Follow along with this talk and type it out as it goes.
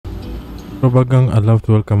Robert Gang, I'd love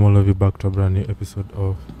to welcome all of you back to a brand new episode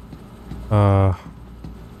of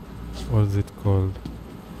what is it called?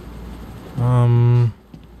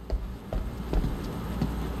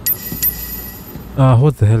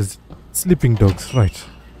 What the hell is it? Sleeping Dogs, right.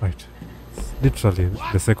 It's literally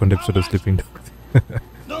the second episode of Sleeping Dogs.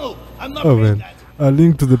 No, I'm not man. that. A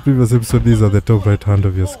link to the previous episode is at the top right hand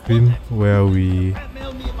of your screen, where we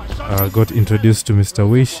got introduced to Mr.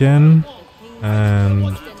 Wei Shen,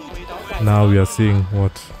 and now we are seeing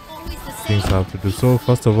what things have to do. So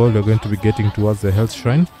first of all, we're going to be getting towards the health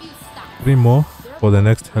shrine. 3 more for the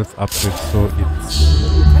next health upgrade, so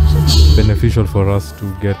it's beneficial for us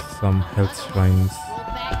to get some health shrines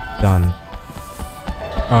done.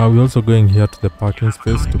 We're also going here to the parking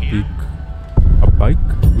space to pick a bike,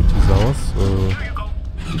 which is ours, so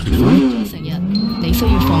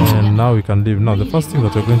and now we can leave. Now the first thing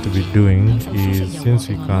that we're going to be doing is, since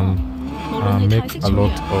we can make a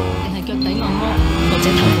lot of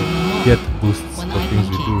get boosts for things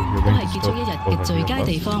we do, we're going to stop over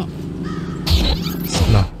here first.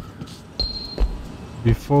 Now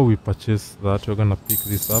before we purchase that, we're gonna pick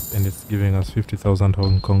this up, and it's giving us 50,000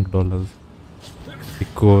 Hong Kong dollars,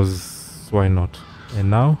 because why not? And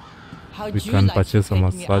now we can purchase a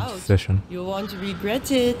massage session. You won't regret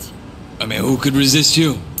it. I mean, who could resist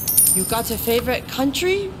you? You got a favorite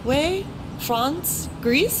country? Where? France?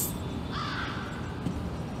 Greece?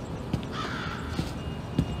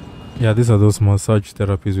 Yeah, these are those massage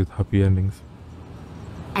therapies with happy endings.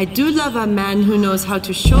 I do love a man who knows how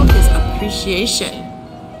to show his appreciation.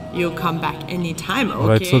 You'll come back anytime, okay?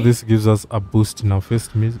 Right, so this gives us a boost in our face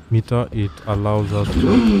meter. It allows us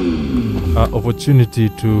opportunity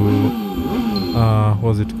to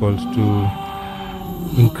what's it called, to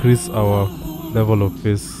increase our level of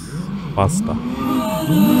face faster.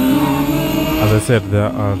 As I said,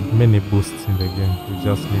 there are many boosts in the game. We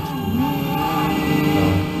just need to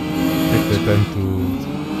take the time to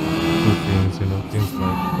do things, you know, things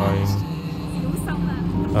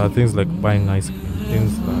like buying ice cream,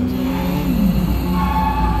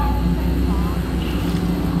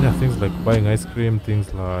 things like buying ice cream,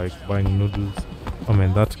 things like buying noodles. Oh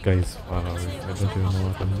man, that guy is far away. I don't even know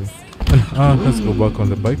what I'm doing. Let's go back on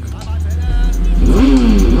the bike.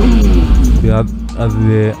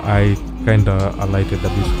 I kinda alighted a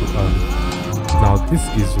bit too early. Now this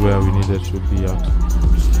is where we needed to be at.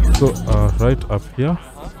 So right up here,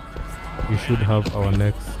 we should have our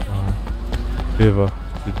next favor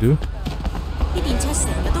to do.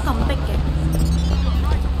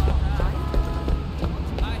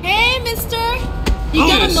 Hey, mister! You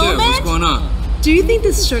got a moment? What's going on? Do you think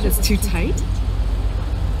this shirt is too tight?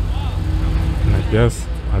 I guess.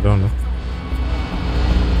 I don't know.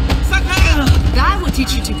 That will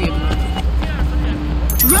teach you to be a man.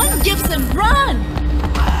 Run, Gibson, run!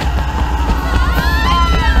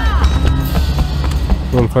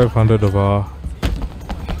 Well, 500 of our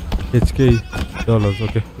HK dollars.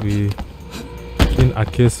 Okay, we in a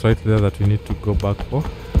case right there that we need to go back for.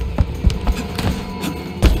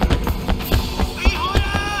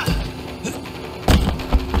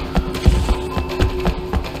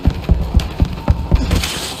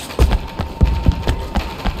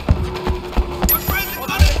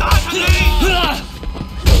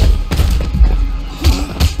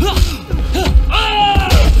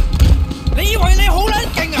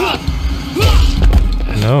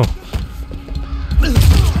 No,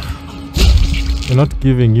 we're not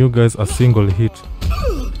giving you guys a single hit.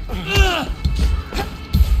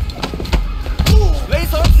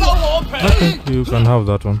 Okay, you can have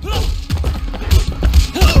that one.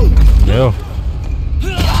 Yeah.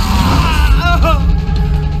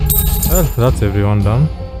 Well, that's everyone done.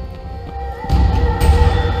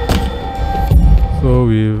 So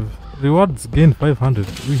we've rewards gained 500.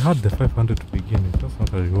 We had the 500 to begin with. That's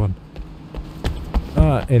not a reward.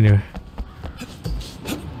 Anyway.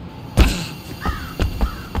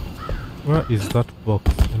 Where is that box?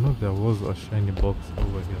 I know there was a shiny box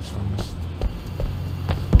over here somewhere.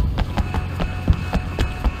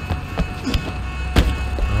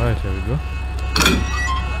 Alright, here we go.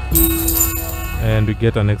 And we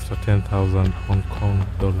get an extra 10,000 Hong Kong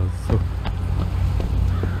dollars. So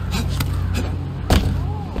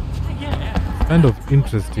it's kind of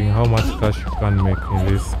interesting how much cash you can make in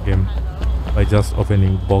this game by just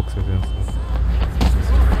opening boxes and stuff.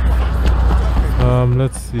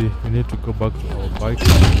 Let's see, we need to go back to our bike.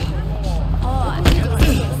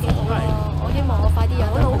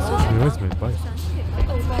 Where's my bike?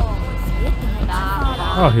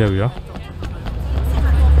 Oh, here we are.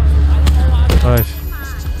 Alright,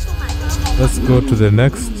 let's go to the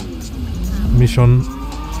next mission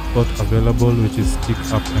spot available, which is pick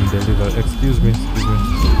up and deliver. Excuse me.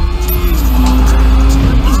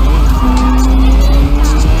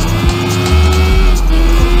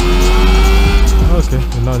 Okay,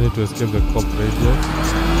 we now need to escape the cop radio.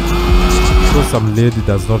 So some lady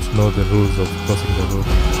does not know the rules of crossing the road.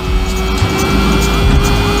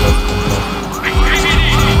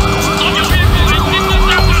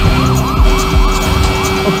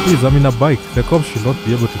 Oh please, I'm in a bike. The cops should not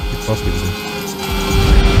be able to keep up with me.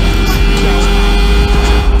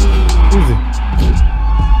 Easy.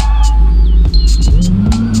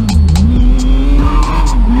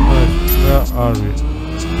 Right, where are we?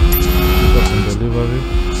 Pick up and delivery.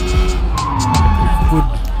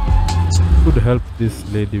 Could help this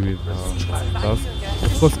lady with her task.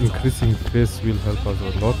 Of course, increasing pace will help us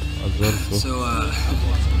a lot as well. So,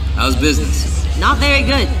 how's business? Not very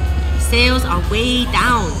good. Sales are way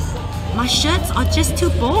down. My shirts are just too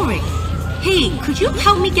boring. Hey, could you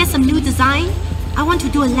help me get some new design? I want to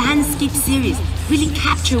do a landscape series. Really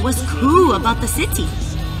capture what's cool about the city.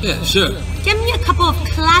 Yeah, sure. Get me a couple of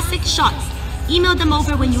classic shots. Email them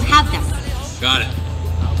over when you have them. Got it.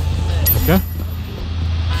 Okay.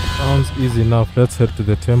 Sounds easy enough. Let's head to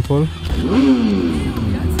the temple.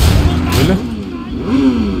 Really?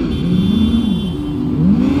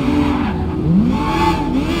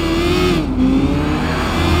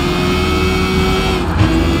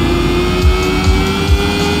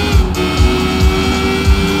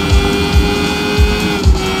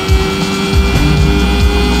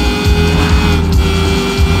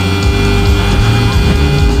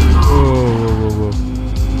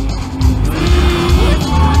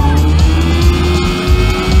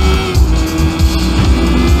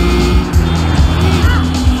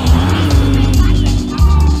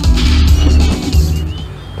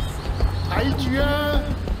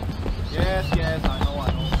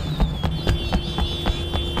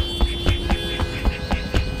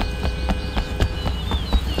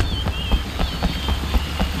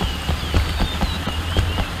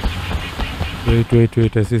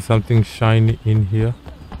 Wait, I see something shiny in here.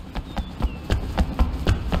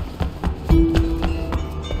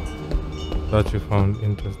 That you found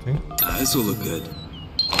interesting. This will look good.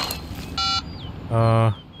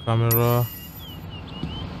 Camera.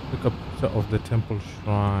 Take a picture of the temple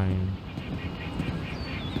shrine.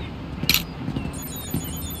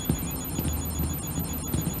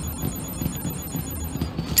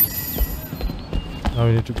 Now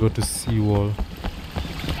we need to go to seawall.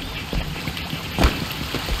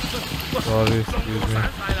 Sorry, excuse me.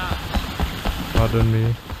 Pardon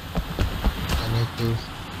me.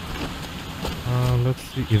 Let's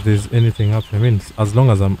see if there's anything up here. I mean, as long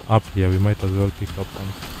as I'm up here, we might as well pick up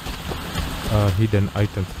some hidden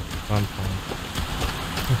items that we can't find.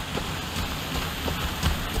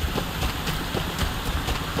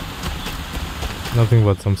 Nothing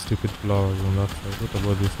but some stupid flowers on that side. What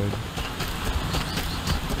about this side?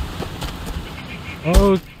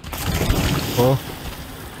 Oh,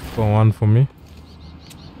 for one for me.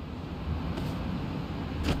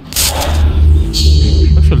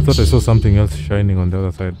 Actually thought I saw something else shining on the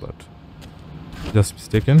other side, but just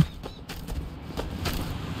mistaken.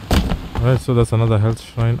 Alright, so that's another health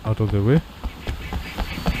shrine out of the way.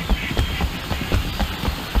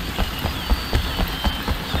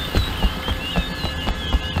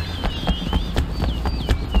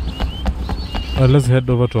 Alright, let's head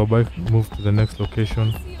over to our bike, move to the next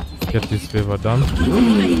location, get this favor done.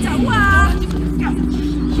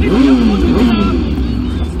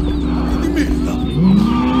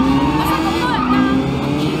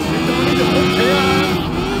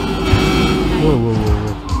 Whoa.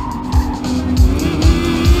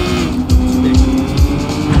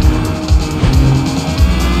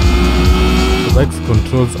 The bike's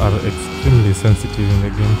controls are extremely sensitive in the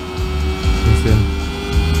game. Insane.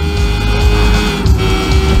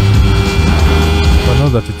 I know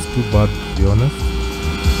that it's too bad, to be honest.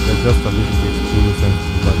 They're just a little bit too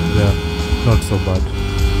sensitive, but they're not so bad.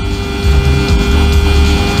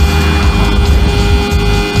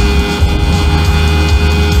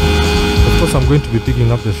 Of course, I'm going to be picking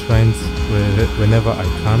up the shrines whenever I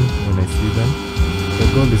can, when I see them. The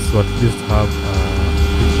goal is to at least have 50%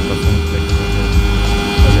 flexible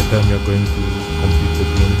by the time you're going to complete the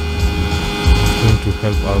game. It's going to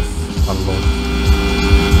help us a lot.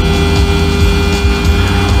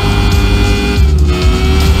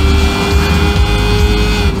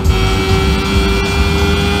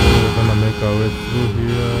 Our way through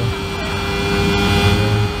here,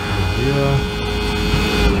 and here,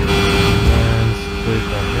 and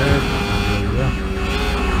straight ahead.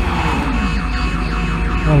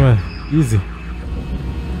 Oh man, easy.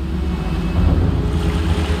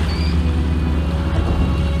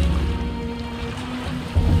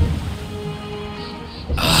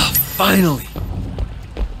 Finally.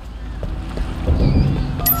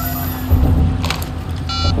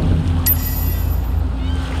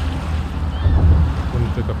 Can you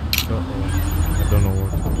take a picture or I don't know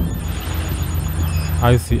what?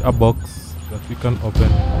 I see a box that we can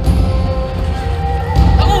open.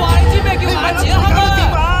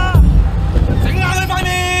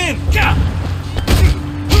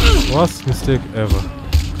 Worst mistake ever.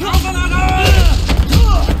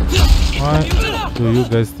 Why do you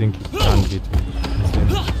guys think you can beat me?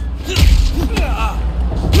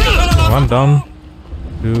 One down.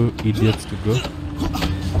 2 idiots to go.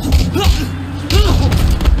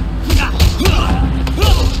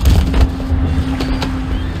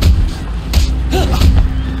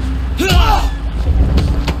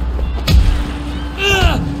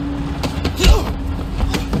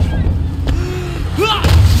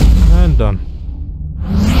 And done.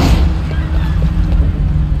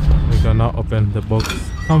 We can now open the box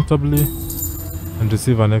comfortably and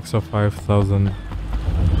receive an extra 5,000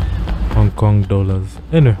 Hong Kong dollars.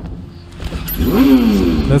 Anyway,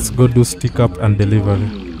 let's go do stick up and delivery.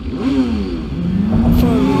 For a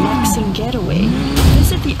relaxing getaway,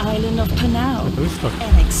 visit the island of Panau,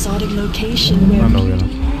 an exotic location where no, we're not.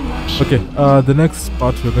 Okay, the next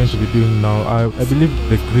part we're going to be doing now, I believe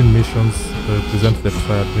the green missions represent the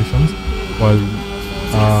triad missions, while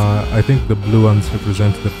I think the blue ones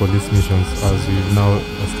represent the police missions, as we've now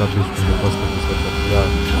established in the first episode that we are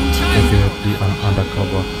definitely an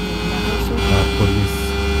undercover police.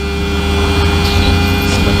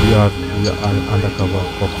 But we are an undercover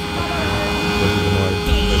cop.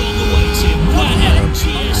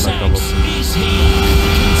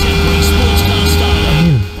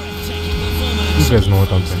 You guys know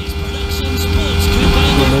what I'm saying.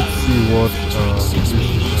 So let's see what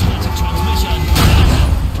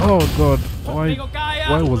oh god,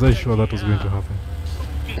 why was I sure that was going to happen?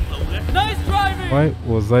 Why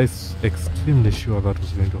was I extremely sure that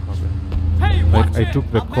was going to happen? Like I took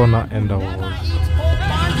the corner and I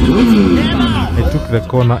took the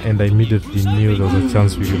corner and I immediately knew there was a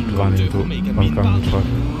chance we could run into oncoming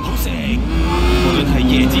traffic.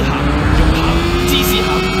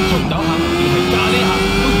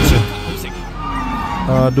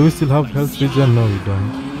 Do we still have health regen? No, we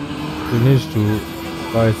don't. We need to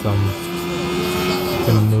buy some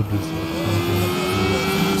chicken noodles or something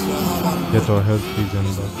to get our health regen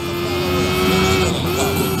back.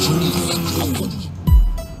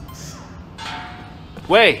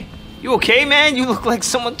 Wait, you okay, man? You look like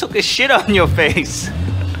someone took a shit on your face.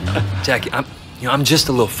 Jackie, I'm just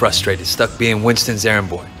a little frustrated, stuck being Winston's errand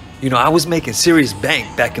boy. You know, I was making serious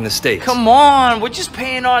bank back in the States. Come on, we're just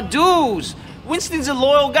paying our dues. Winston's a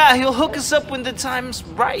loyal guy. He'll hook us up when the time's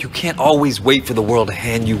right. You can't always wait for the world to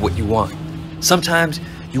hand you what you want. Sometimes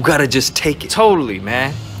you gotta just take it. Totally,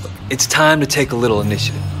 man. Look, it's time to take a little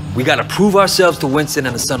initiative. We gotta prove ourselves to Winston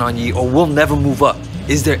and the Sun On Yee, or we'll never move up.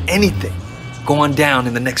 Is there anything going down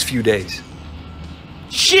in the next few days?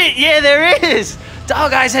 Shit, yeah, there is.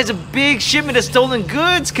 Dog Eyes has a big shipment of stolen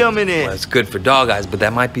goods coming in. Well, it's good for Dog Eyes, but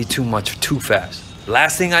that might be too much too fast.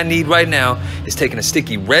 Last thing I need right now is taking a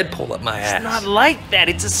sticky red pole up my ass. It's not like that.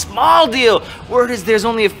 It's a small deal. Word is there's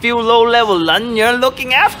only a few low-level Londoners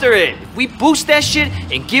looking after it. If we boost that shit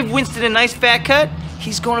and give Winston a nice fat cut,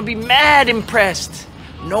 he's gonna be mad impressed.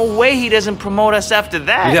 No way he doesn't promote us after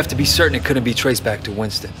that. You'd have to be certain it couldn't be traced back to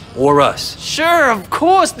Winston. Or us. Sure, of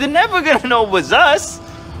course. They're never gonna know it was us.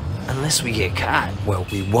 Unless we get caught. Well,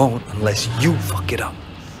 we won't unless you fuck it up.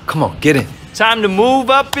 Come on, get in. Time to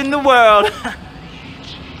move up in the world.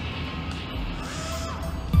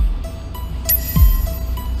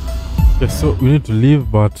 Yes, so we need to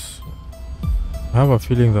leave, but I have a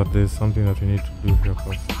feeling that there's something that we need to do here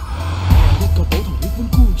first.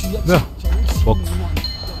 Yeah, box.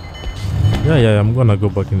 Yeah, I'm gonna go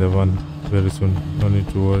back in the van very soon. No need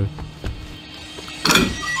to worry.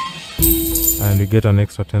 And we get an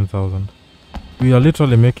extra 10,000. We are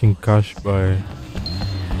literally making cash by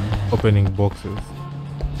opening boxes,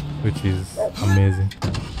 which is amazing.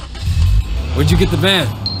 Where'd you get the van?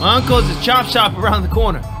 My uncle's a chop shop around the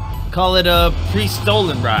corner. Call it a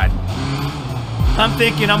pre-stolen ride. I'm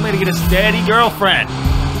thinking I'm gonna get a steady girlfriend.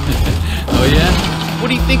 Oh yeah? What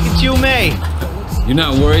do you think of Chiu Mei? You're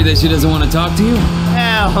not worried that she doesn't want to talk to you?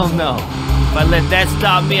 Hell no. If I let that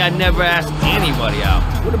stop me, I'd never ask anybody out.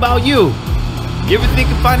 What about you? You ever think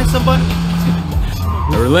of finding somebody?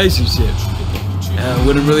 A relationship.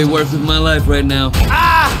 Wouldn't really work with my life right now.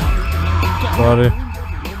 Ah! Sorry.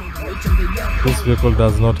 This vehicle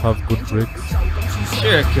does not have good brakes.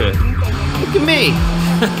 Sure it could. Look at me.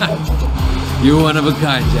 You're one of a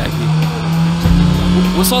kind, Jackie.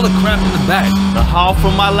 What's all the crap in the back? The haul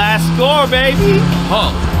from my last score, baby.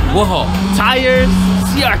 Haul? What haul? Tires,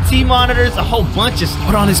 CRT monitors, a whole bunch of stuff.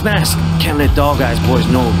 Put on his mask. Can't let Dog Eyes boys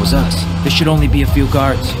know it was us. There should only be a few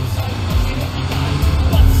guards.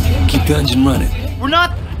 Keep the engine running. We're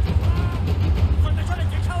not...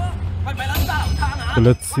 So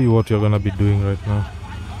let's see what you're gonna be doing right now.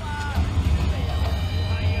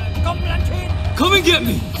 Come and get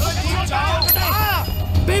me!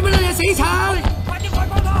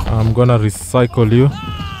 I'm gonna recycle you.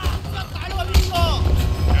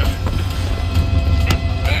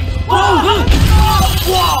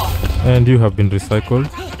 And you have been recycled.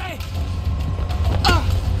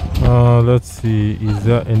 Let's see, is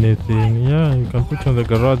there anything? Yeah, you can put on the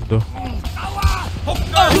garage though.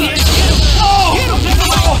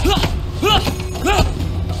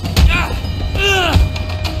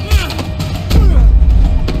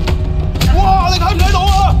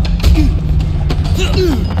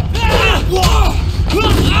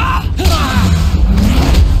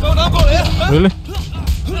 Really?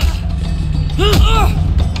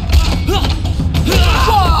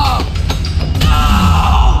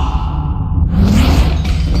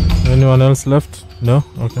 Anyone else left? No?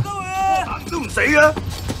 Okay.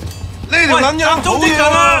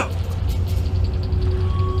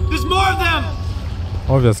 There's more of them!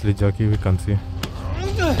 Obviously, Jackie, we can see.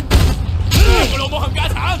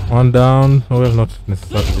 One down. Oh, well, not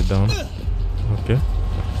necessarily down. Okay.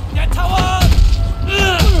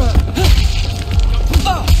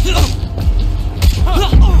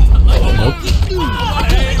 Nope.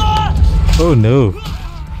 Oh no.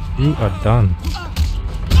 You are done.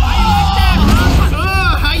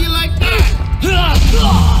 How you like that?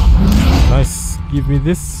 Nice. Give me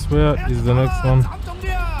this. Where is the next one?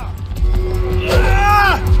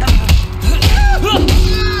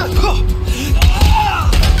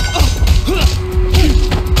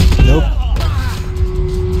 Nope.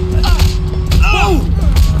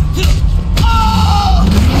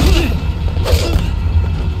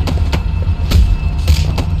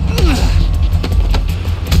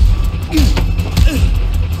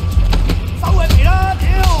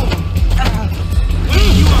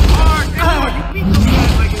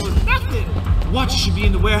 Watch should be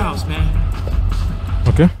in the warehouse, man.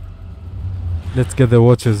 Okay. Let's get the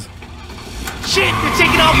watches. Shit, they're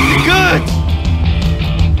taking off with the goods!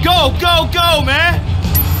 Go, go, go, man!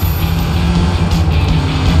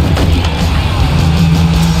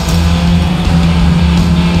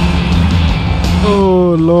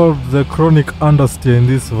 Oh lord, the chronic understeer in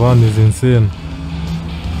this van is insane.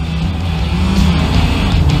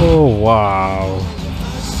 Oh wow.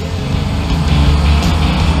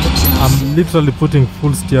 I'm literally putting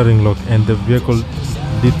full steering lock and the vehicle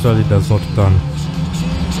literally does not turn.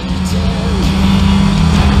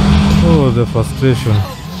 Oh, the frustration.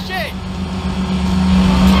 Shit!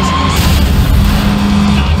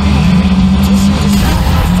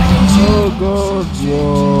 Oh god,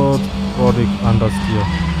 what? Chronic understeer.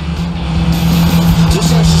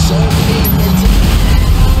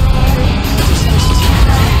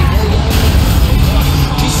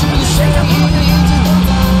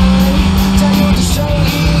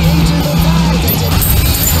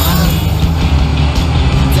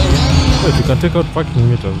 Wait, you can take out parking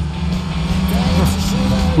meters.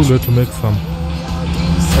 Cool way to make some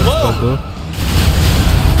extra though.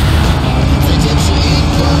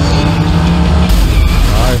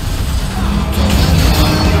 Hi.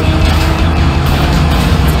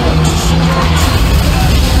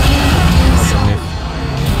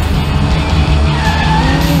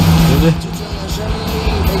 Really?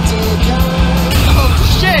 Oh,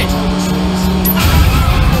 shit!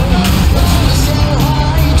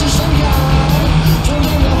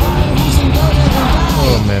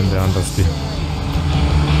 Oh man, the understeer.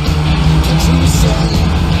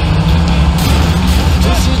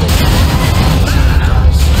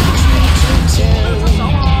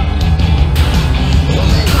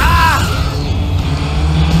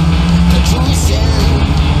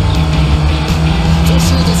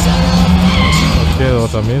 Okay,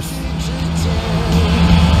 what I missed.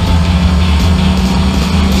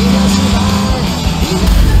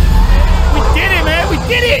 We did it, man! We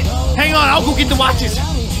did it! Hang on, I'll go get the watches.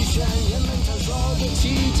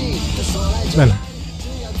 Man,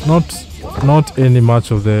 not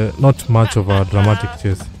much of a dramatic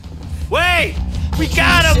chase. Wait! We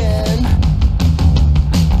got him!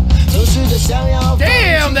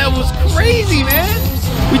 Damn, that was crazy, man!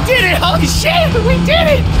 We did it! Holy shit! We did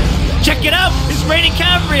it! Check it out! It's raining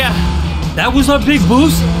Cambria! That was our big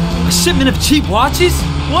boost? A shipment of cheap watches?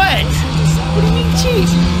 What? What do you mean cheap?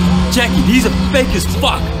 Jackie, these are fake as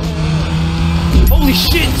fuck. Oh Holy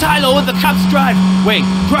shit, Tylo, and the cops drive! Wait,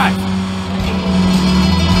 drive!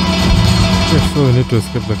 Okay, so we need to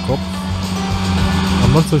escape the cops.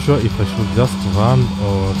 I'm not so sure if I should just run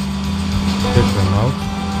or take them out.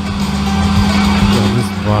 Yeah, this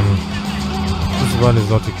one is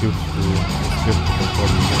not equipped to escape the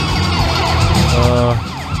cops.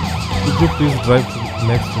 Could you please drive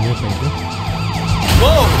next to me, thank you?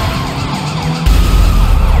 Whoa!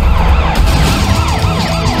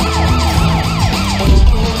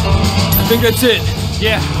 I think that's it.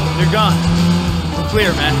 Yeah, they're gone. We're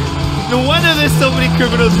clear, man. No wonder there's so many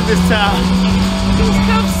criminals in this town. These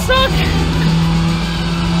cops suck.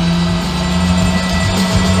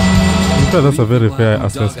 In fact, that's a very fair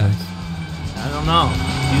assessment. I don't know.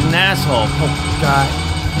 He's an asshole, guy,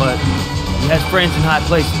 but he has friends in high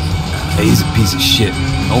places. Hey, he's a piece of shit.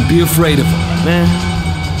 Don't be afraid of him. Man,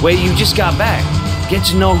 wait, you just got back. Get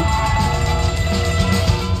to know...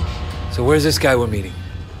 So where's this guy we're meeting?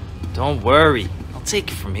 Don't worry. I'll take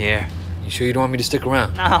it from here. You sure you don't want me to stick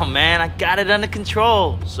around? No, man, I got it under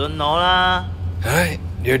control. So no la. Alright,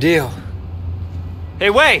 your deal. Hey,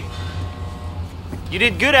 wait! You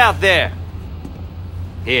did good out there.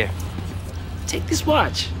 Here. Take this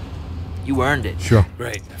watch. You earned it. Sure.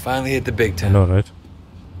 Great, I finally hit the big I time. know, right?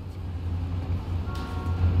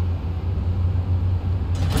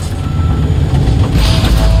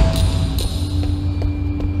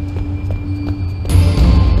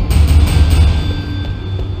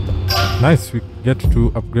 Nice, we get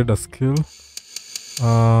to upgrade a skill.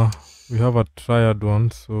 We have a triad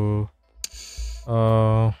one, so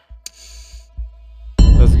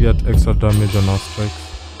let's get extra damage on our strikes.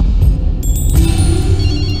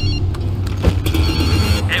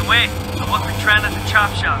 Hey, wait! I work with Triad at the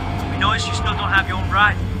chop shop. We noticed you still don't have your own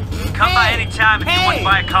ride. Come by any time if you want to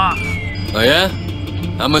buy a car. Oh yeah?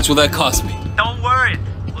 How much will that cost me? Don't worry,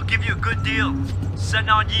 we'll give you a good deal. Sun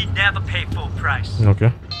On Yee never pay full price.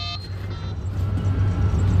 Okay.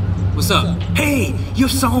 What's up? Hey, you're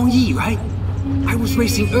Sun On Yee, right? I was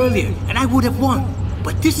racing earlier and I would have won.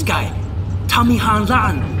 But this guy, Tommy Han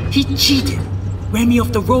Lan, he cheated. Ran me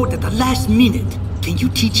off the road at the last minute. Can you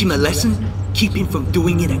teach him a lesson? Keep him from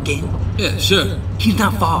doing it again? Yeah, sure. He's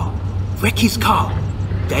not far. Wreck his car.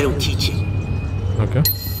 That'll teach him. Okay.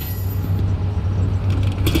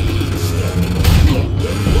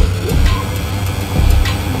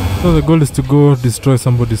 So the goal is to go destroy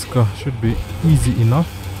somebody's car. Should be easy enough.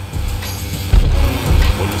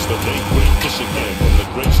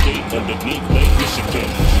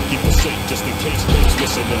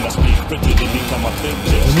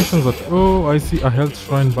 The missions that, oh, I see a health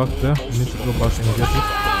shrine back there. We need to go back and get it.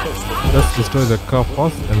 Let's destroy the car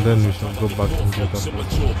first and then we shall go back and get that.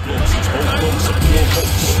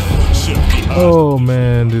 Oh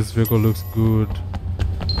man, this vehicle looks good.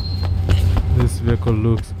 This vehicle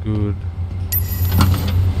looks good.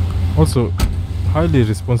 Also, highly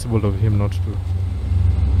responsible of him not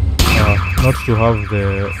to have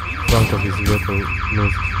the trunk of his vehicle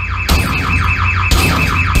closed.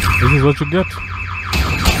 This is what you get.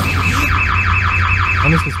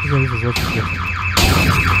 Honestly speaking, this is what you get.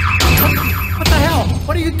 What the hell?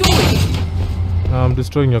 What are you doing? I'm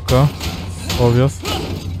destroying your car. Obvious.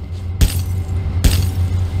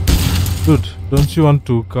 Dude, don't you want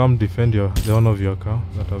to come defend the owner of your car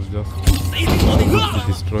that has just been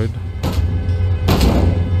destroyed?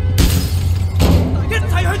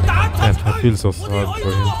 And I feel so sad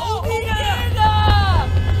for him.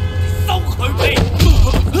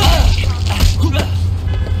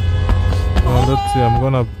 Let's see, I'm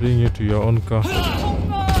gonna bring you to your own car.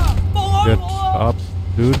 Get up,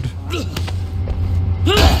 dude.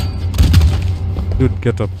 Dude,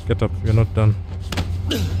 get up, you're not done.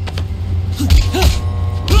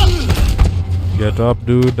 Get up,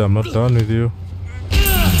 dude, I'm not done with you.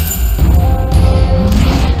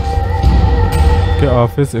 Okay, our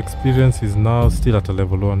face experience is now still at a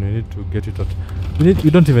level 1. We need to get it at... We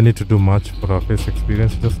don't even need to do much for our face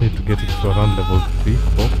experience. We just need to get it to around level 3,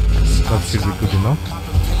 4. That should be good enough.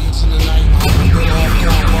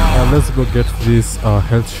 Let's go get this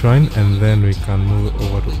health shrine and then we can move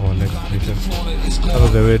over to our next mission. Out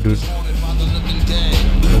of the way, dude.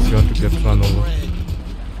 Unless you want to get run over.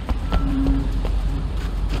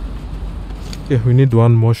 Okay, we need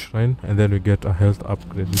one more shrine and then we get a health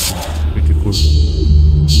upgrade, which is pretty cool.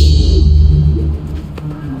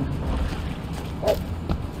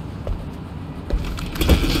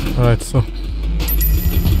 Alright, so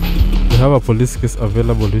we have a police case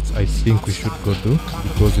available, which I think we should go do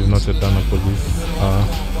because we've not yet done a police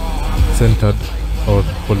centered or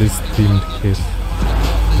police themed case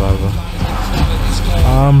rather.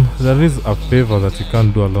 There is a favor that you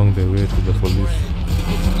can't do along the way to the police.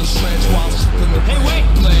 Hey, wait!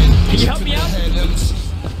 Can you help me out?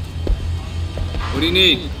 What do you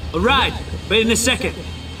need? A ride, but in a second.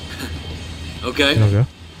 Okay. Okay.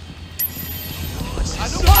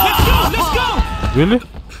 Let's go! Really?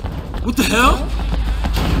 What the hell?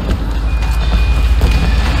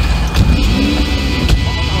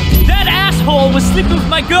 That asshole was sleeping with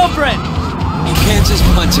my girlfriend! You can't just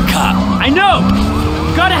punch a cop. I know!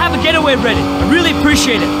 Gotta have a getaway ready. I really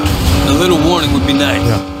appreciate it. A little warning would be nice.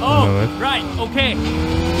 Yeah. Oh, Alright. right, okay.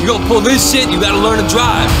 You gonna pull this shit, you gotta learn to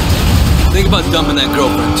drive. Think about dumping that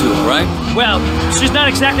girlfriend too, right? Well, she's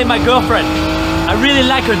not exactly my girlfriend. I really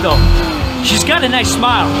like her though. She's got a nice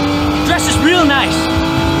smile. Dresses real nice.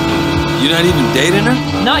 You're not even dating her?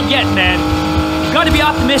 Not yet, man. Gotta be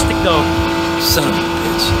optimistic though. Son of a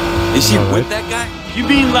bitch. Is she with that guy? You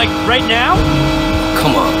mean like right now?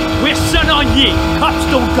 Come on. We're Sun On Yee. Cops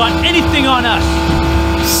don't got anything on us.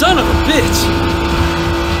 Son of a bitch!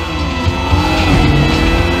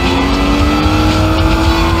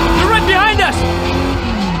 They're right behind us!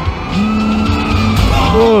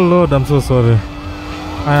 Oh Lord, I'm so sorry.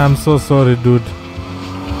 I am so sorry, dude.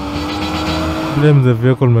 Blame the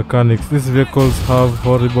vehicle mechanics. These vehicles have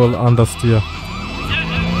horrible understeer.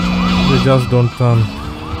 They just don't turn.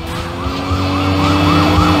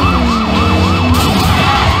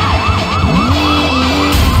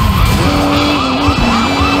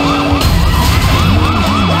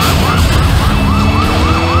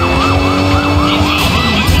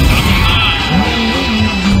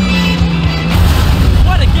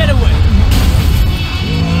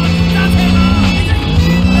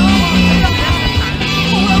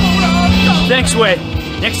 Thanks, Wei.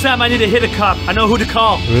 Next time I need to hit a cop, I know who to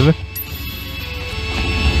call. Really?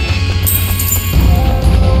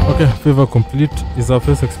 Okay, favor complete. Is our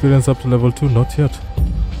first experience up to level 2? Not yet.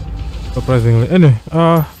 Surprisingly. Anyway,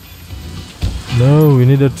 no, we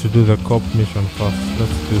needed to do the cop mission first.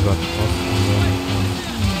 Let's do that first.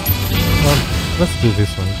 And then let's do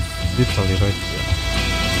this one. It's literally right here.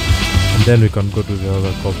 And then we can go to the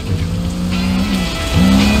other cop mission.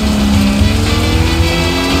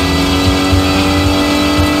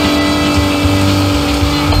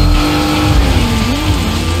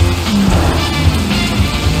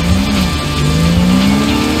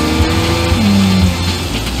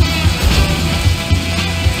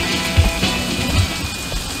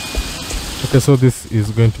 Okay, so this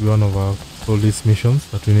is going to be one of our police missions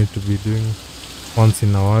that we need to be doing once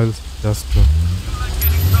in a while, just to,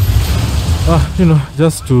 you know,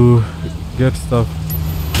 just to get stuff.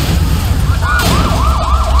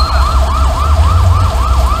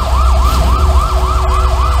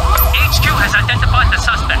 HQ has identified the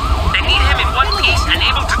suspect. They need him in one piece and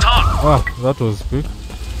able to talk. Ah, that was quick.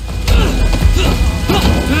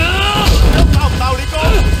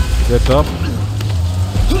 Get up.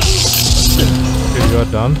 Okay, you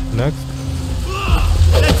are done. Next.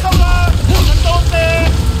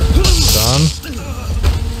 Done.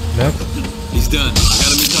 Next. He's done.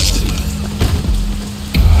 Got him in custody.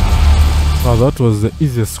 Wow, that was the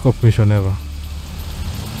easiest scope mission ever.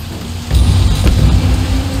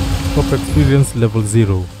 Scope experience level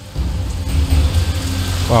 0.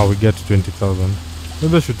 Wow, we get 20,000.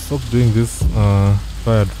 Maybe I should stop doing this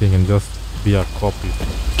triad thing and just be a copy.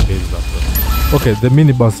 Okay, the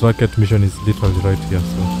minibus racket mission is literally right here,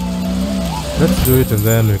 so let's do it and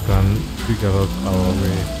then we can figure out our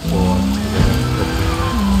way forward to the next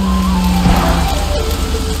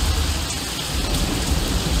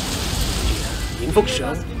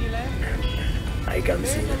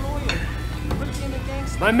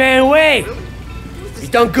step. My man Wei! You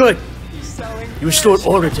done good. You restored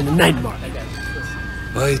order to the night market.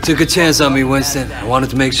 Well, you took a chance on me, Winston. I wanted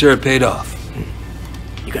to make sure it paid off.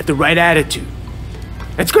 You got the right attitude.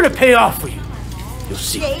 It's gonna pay off for you. You'll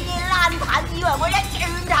see.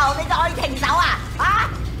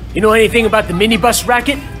 You know anything about the minibus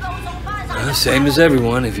racket? Same as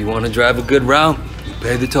everyone. If you want to drive a good route, you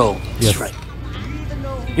pay the toll. That's right.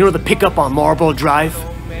 You know the pickup on Marlboro Drive?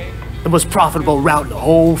 The most profitable route in the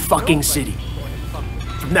whole fucking city.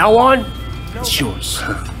 From now on, it's yours.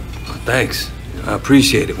 Thanks. I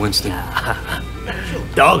appreciate it, Winston.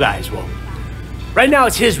 Dog Eyes won't. Right now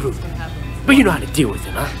it's his route. But you know how to deal with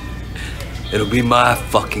him, huh? It'll be my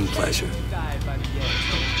fucking pleasure.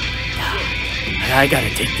 I gotta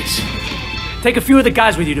take this. Take a few of the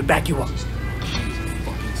guys with you to back you up.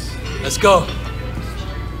 Let's go.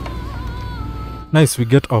 Nice, we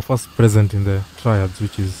get our first present in the triads,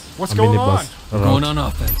 which is What's a going minibus on? Going on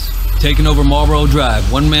offense. Taking over Marlboro Drive.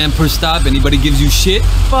 One man per stop. Anybody gives you shit,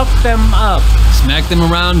 Fuck them up. smack them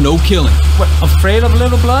around, no killing. What, afraid of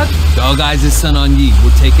little blood? Dog Eyes is Sun on Yi.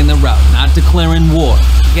 We're taking the route, not declaring war.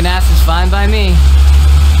 Ganass is fine by me.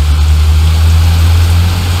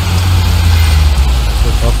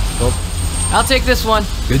 Stop. I'll take this one.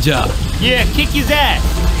 Good job. Yeah, kick his ass.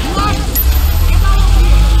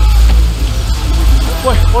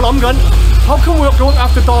 Wait, what I'm gun? How come we're going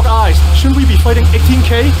after Dog Eyes? Shouldn't we be fighting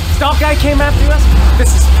 18K? Dog Guy came after us?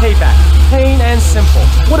 This is payback. Plain and simple.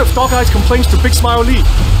 What if Dog Eyes complains to Big Smile Lee?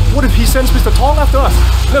 What if he sends Mr. Tong after us?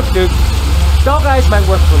 Look, dude. Dog Eyes might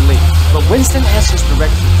work for Lee, but Winston answers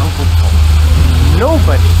directly to Uncle Paul.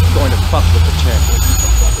 Nobody's going to fuck with the champion.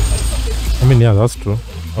 I mean, yeah, that's true.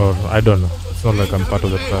 Or I don't know. It's not like I'm part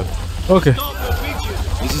of the triad. Okay.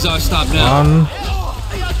 This is our stop now. One.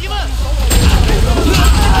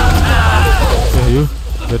 Okay, you.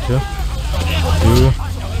 Get here. You.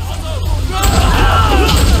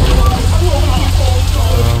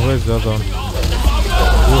 Where's the other one?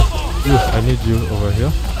 You. I need you over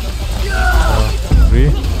here.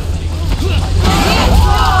 3.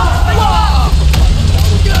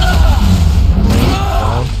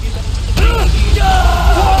 Down.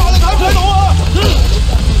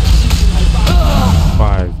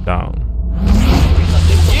 5 down.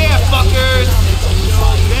 Yeah, fuckers!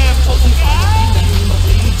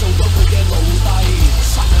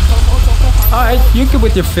 Alright, you're good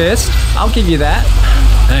with your fist. I'll give you that.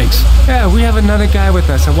 Thanks. Yeah, we have another guy with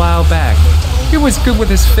us a while back. He was good with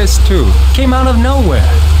his fist too. Came out of nowhere.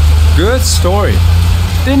 Good story.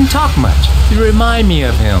 Didn't talk much. You remind me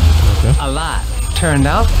of him. Okay. A lot. Turned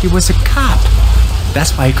out he was a cop.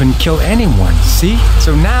 That's why he couldn't kill anyone, see?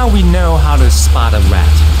 So now we know how to spot a rat.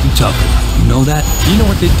 You tough. You know that? You know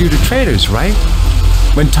what they do to traitors, right?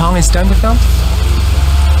 When Tong is done with them,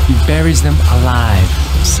 he buries them alive.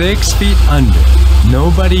 6 feet under.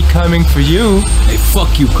 Nobody coming for you. Hey,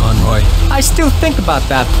 fuck you, Conroy. I still think about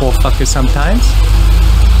that poor fucker sometimes.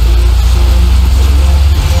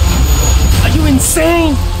 Are you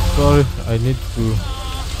insane? Sorry, I need to...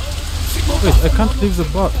 Wait, I can't leave the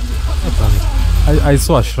bar. I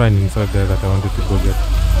saw a shrine inside there that I wanted to go get.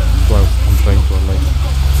 So I'm trying to like...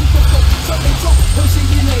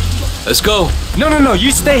 Let's go. No,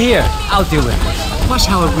 you stay here. I'll deal with it. Watch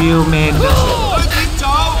how a real man does it.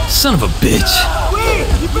 Son of a bitch. Wait,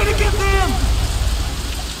 you better get them!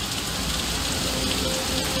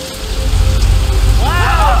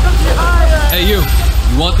 Hey, you.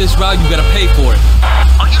 You want this route, you gotta pay for it.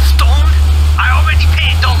 Are you stoned? I already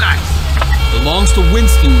paid Dog Eyes. Belongs to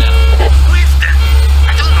Winston now. Winston?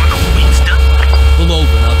 I don't know no Winston. Pull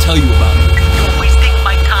over and I'll tell you about it. You're wasting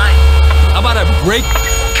my time. How about I break?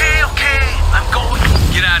 Okay, I'm going.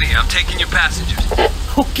 Get out of here. I'm taking your passengers.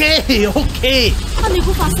 Okay. 那你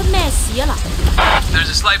不发生咩事啊啦？ There's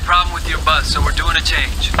a slight problem with your bus, so we're doing a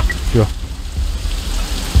change. Sure.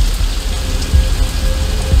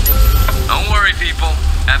 Don't worry, people.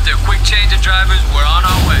 After a quick change of drivers, we're on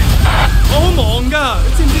our way. 我好忙㗎，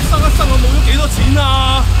你知唔知生一生我冇咗幾多錢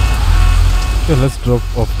啊？ Okay, let's drop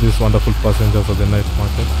off these wonderful passengers at the night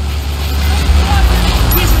market.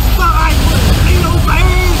 This is fine! Ain't no way!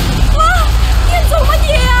 哇！你做乜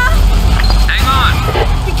嘢啊？ Hang on.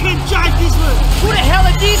 You can't drive this one! Who the hell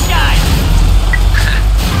are these guys?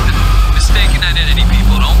 Mistaken identity,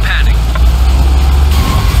 people. Don't panic.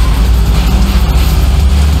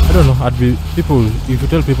 I don't know, I'd be people, if you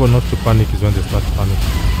tell people not to panic is when they start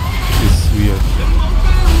panicking. It's weird.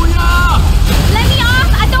 Let me off!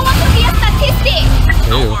 I don't want to be a statistic.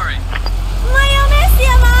 Don't worry. 唔係有咩事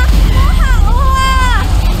啊嘛？唔好嚇我啊！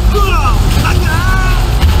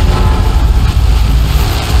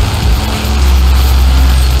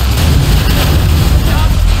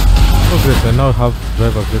 Oh great, I now have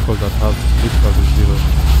driver vehicles that have literally 0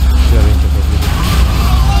 steering capability.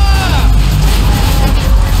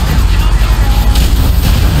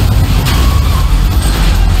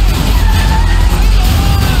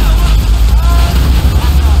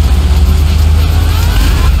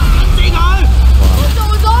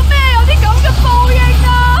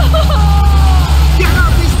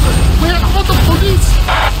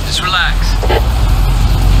 Just relax.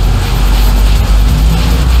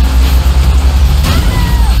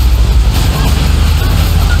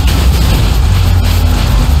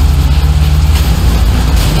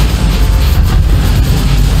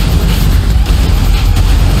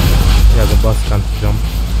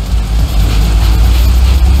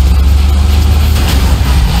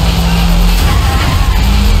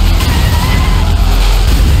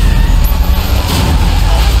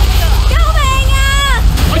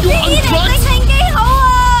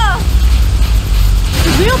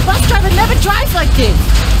 like this?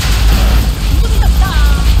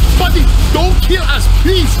 Buddy, don't kill us,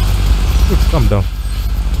 please! Calm down.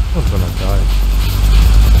 I'm not gonna die.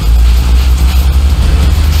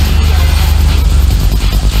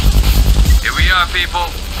 Here we are, people.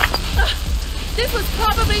 This was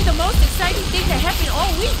probably the most exciting thing that happened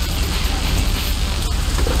all week.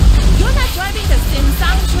 You're not driving the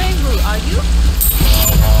Simsang train route, are you?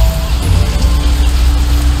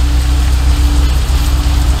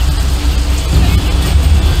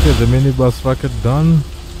 Okay, the minibus racket done.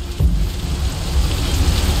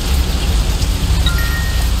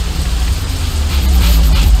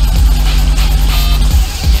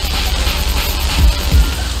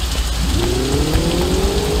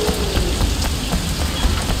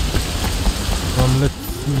 Let's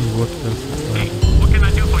see what else is going on. What can I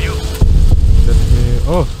do for you? Let me...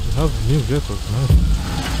 Oh, we have new vehicles, nice.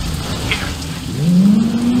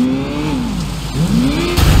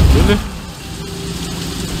 Really?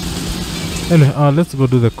 Anyway, let's go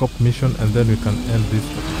do the cop mission and then we can end this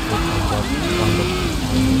episode on that wonderful.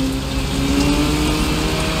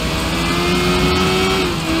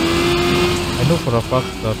 I know for a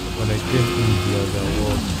fact that when I came in here there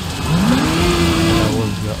was...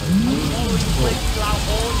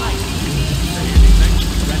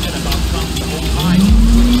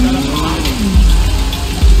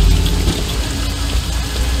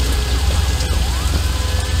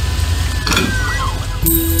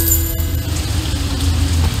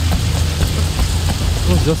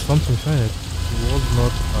 It was just something shiny. It was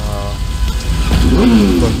not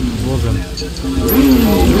but it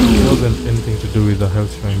wasn't anything to do with the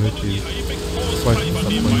health shrine, which is quite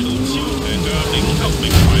disappointing.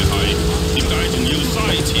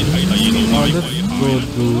 Let's go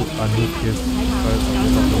do a new case.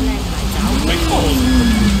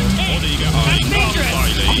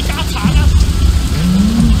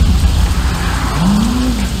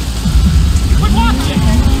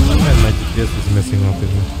 And my GPS is messing up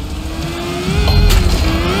with me.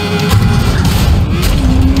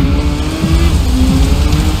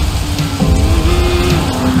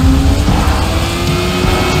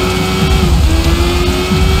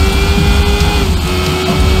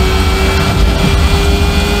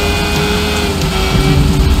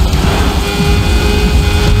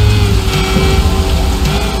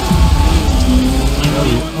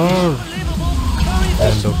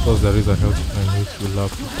 And of course there is a health shrine which we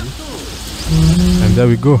love to see. And there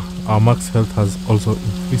we go, our max health has also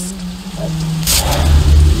increased.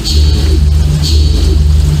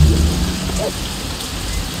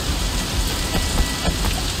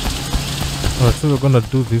 Alright, so we're gonna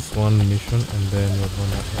do this one mission and then we're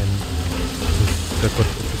gonna end this second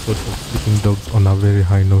episode of Sleeping Dogs on a very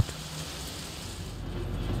high note.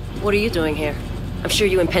 What are you doing here? I'm sure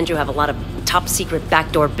you and Penju have a lot of top secret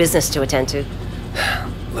backdoor business to attend to.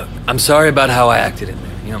 Look, I'm sorry about how I acted in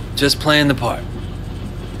there. You know, just playing the part.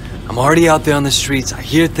 I'm already out there on the streets. I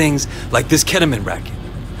hear things like this ketamine racket.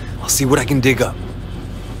 I'll see what I can dig up.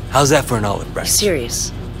 How's that for an olive branch?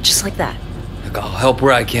 Serious? Just like that? Look, I'll help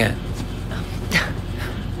where I can.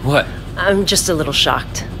 What? I'm just a little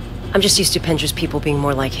shocked. I'm just used to Penju's people being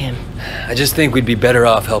more like him. I just think we'd be better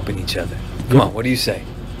off helping each other. Come on, what do you say?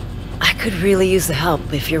 I could really use the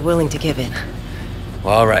help if you're willing to give it.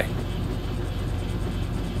 Well, all right.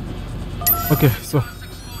 Okay, so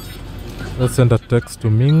let's send a text to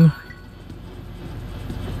Ming.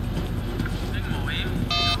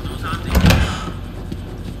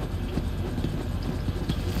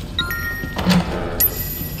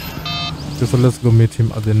 Okay, so let's go meet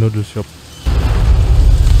him at the noodle shop.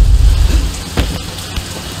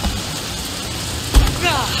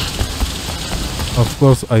 Of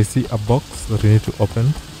course, I see a box that we need to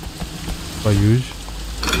open, per usual.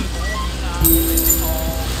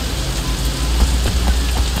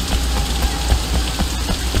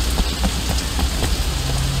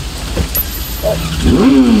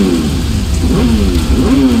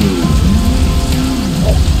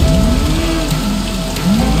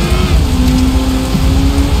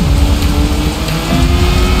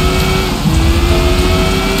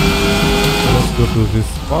 Let's go do this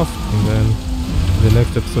fast and then the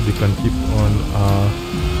next episode you can keep on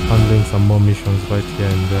handling some more missions right here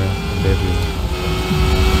and there and everywhere.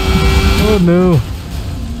 Oh no!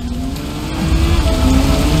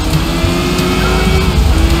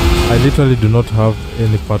 I literally do not have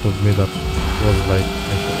any part of me that was like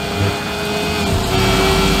I should make.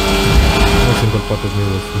 No single part of me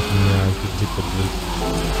was thinking, yeah, I should hit the brake.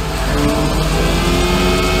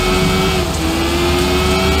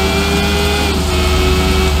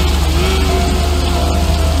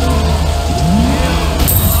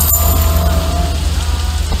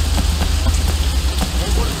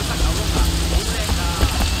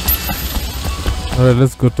 Alright,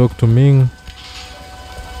 let's go talk to Ming.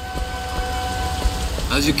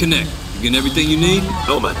 How's your connect? You getting everything you need?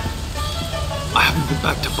 No, man. I haven't been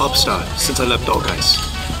back to Bobstar since I left Dog Eyes.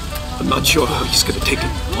 I'm not sure how he's gonna take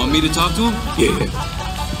it. Want me to talk to him? Yeah.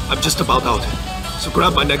 I'm just about out. So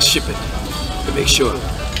grab my next shipment and make sure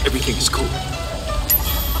everything is cool.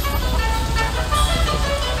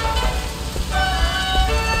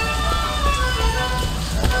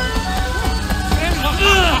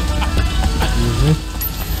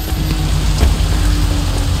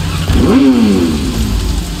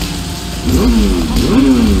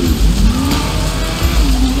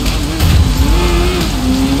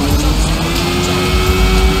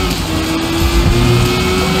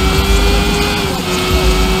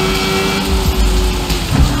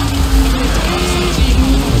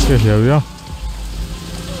 Okay, here we are.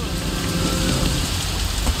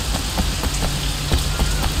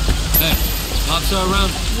 Hey, Popstar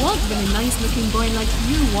around? What will a nice-looking boy like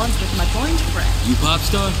you want with my boyfriend? You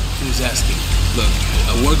Popstar? Who's asking? Look,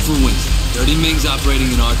 I work for Winston. Dirty Ming's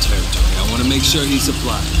operating in our territory. I want to make sure he's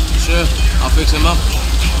supplied. Sure, I'll fix him up.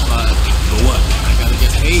 But for what? I gotta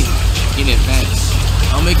get paid in advance.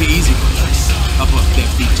 I'll make it easy for you. Couple of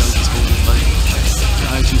deadbeat junkies holding money.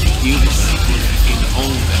 Guys use the deal in their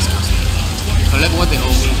own best customer. Collect what they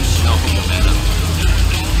owe me, and I'll hook the man up.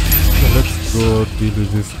 So let's go deal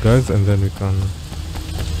with these guys and then we can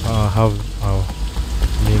have our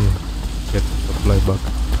Ming get supply back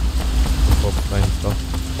for flying stuff.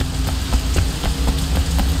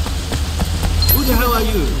 Who the hell are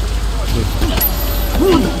you?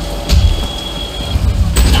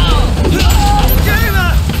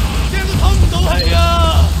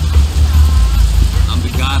 I'm the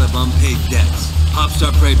god of unpaid debts.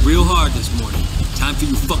 Popstar prayed real hard this morning. Time for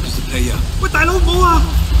you fuckers to pay up.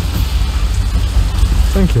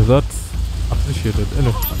 Thank you, that's appreciated.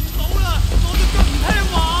 Anyway.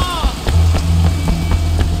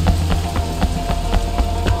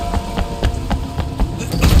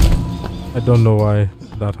 I don't know why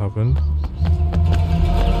that happened.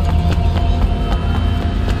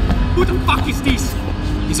 Who the fuck is this?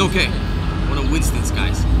 He's okay. One of Winston's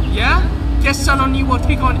guys. Yeah? Guess Sanoni will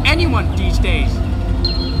take on anyone these days.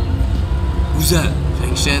 Who's that?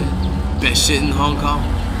 Feng Shen. Best shit in Hong Kong.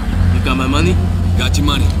 You got my money? Got your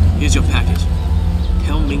money. Here's your package.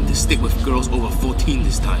 Tell Ming to stick with girls over 14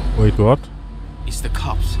 this time. Wait, what? It's the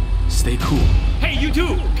cops. Stay cool. Hey, you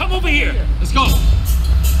two! Come over here! Let's go!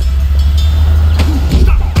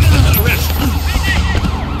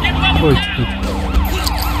 Wait,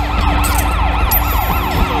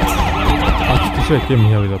 I came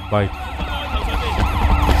here with a bike.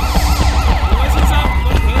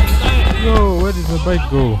 Yo, where did the bike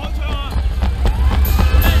go?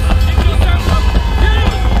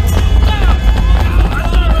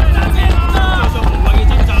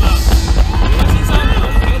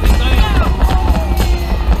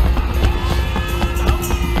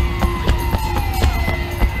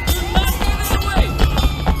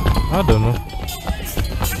 I don't know.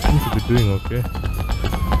 Seem to be doing okay.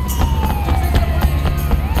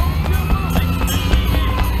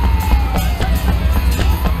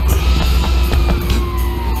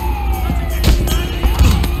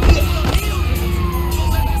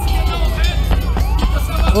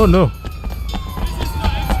 Oh no.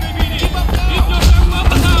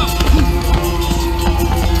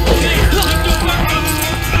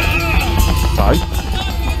 Bye.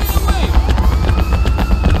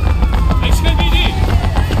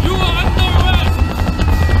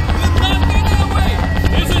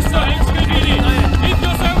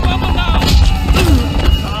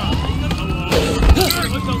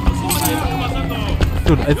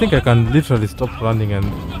 Dude, I think I can literally stop running and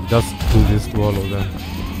just do this to all of them.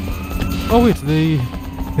 Oh wait, they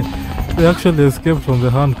actually escaped from the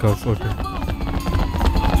handcuffs. Okay.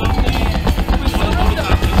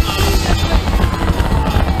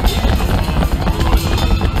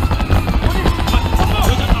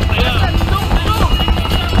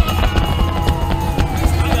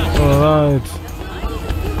 Alright.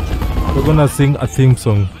 We're gonna sing a theme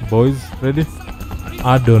song. Boys, ready?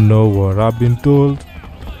 I don't know what I've been told.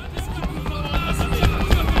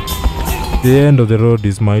 The end of the road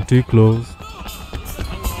is mighty close.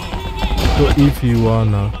 So if you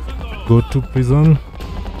wanna go to prison,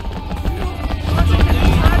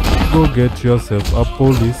 go get yourself a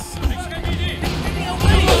police.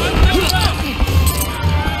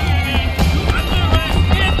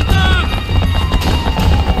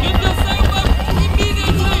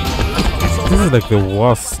 This is like the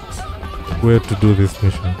worst way to do this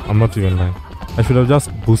mission. I'm not even lying. I should have just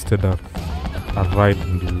boosted a right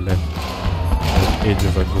and the left like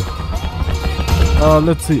ages ago.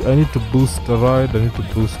 Let's see. I need to boost the ride. These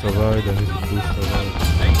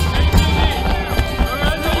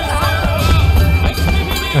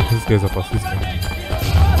guys are persistent.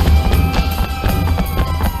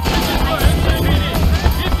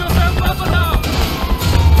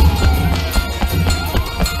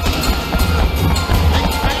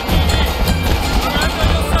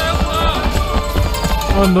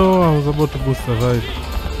 Oh no, I was about to boost the ride.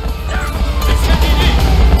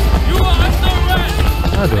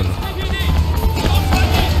 I don't know.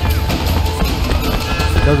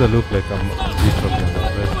 It doesn't look like I'm literally on the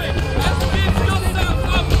ride.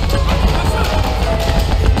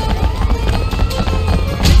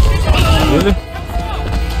 Really?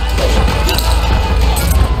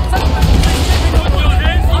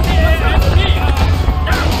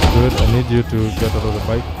 Good, I need you to get out of the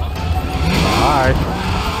bike. Bye.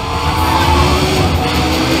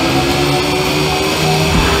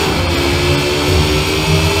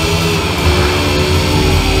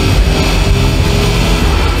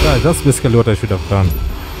 Yeah, that's basically what I should have done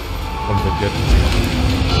from the get-go.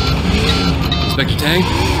 Inspector Tang?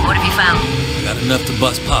 What have you found? I got enough to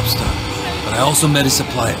bust Popstar, but I also met his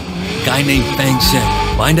supplier, a guy named Fang Shen.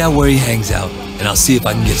 Find out where he hangs out, and I'll see if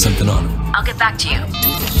I can get something on him. I'll get back to you.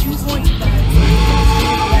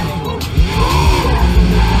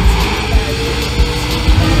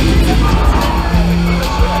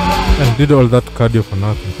 I did all that cardio for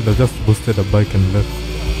nothing. Should have just boosted a bike and left.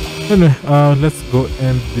 Anyway, let's go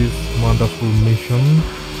end this wonderful mission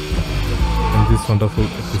and this wonderful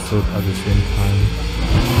episode at the same time.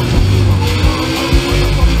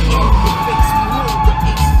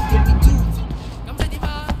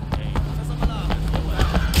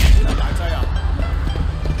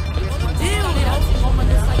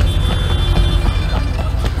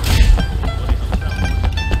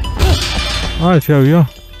 Alright, here we are.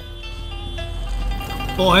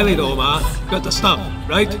 Oh, I know, ma. Got the stuff,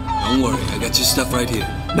 right? Don't worry, I got your stuff right here.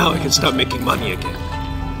 Now I can start making money again.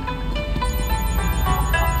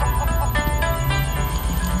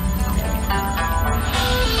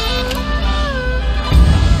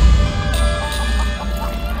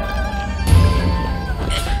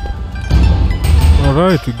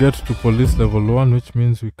 Alright, we get to police level 1, which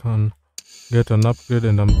means we can get an upgrade,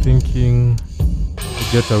 and I'm thinking to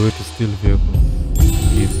get a way to steal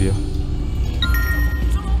vehicles easier.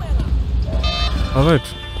 Alright,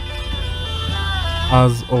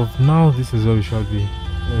 as of now, this is where we shall be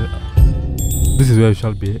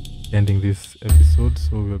ending this episode.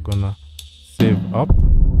 So we're gonna save up.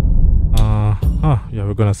 Yeah,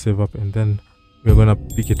 we're gonna save up, and then we're gonna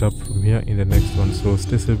pick it up from here in the next one. So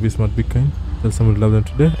stay safe, be smart, be kind, tell someone to love them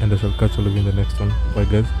today, and I shall catch all of you in the next one. Bye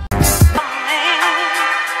guys.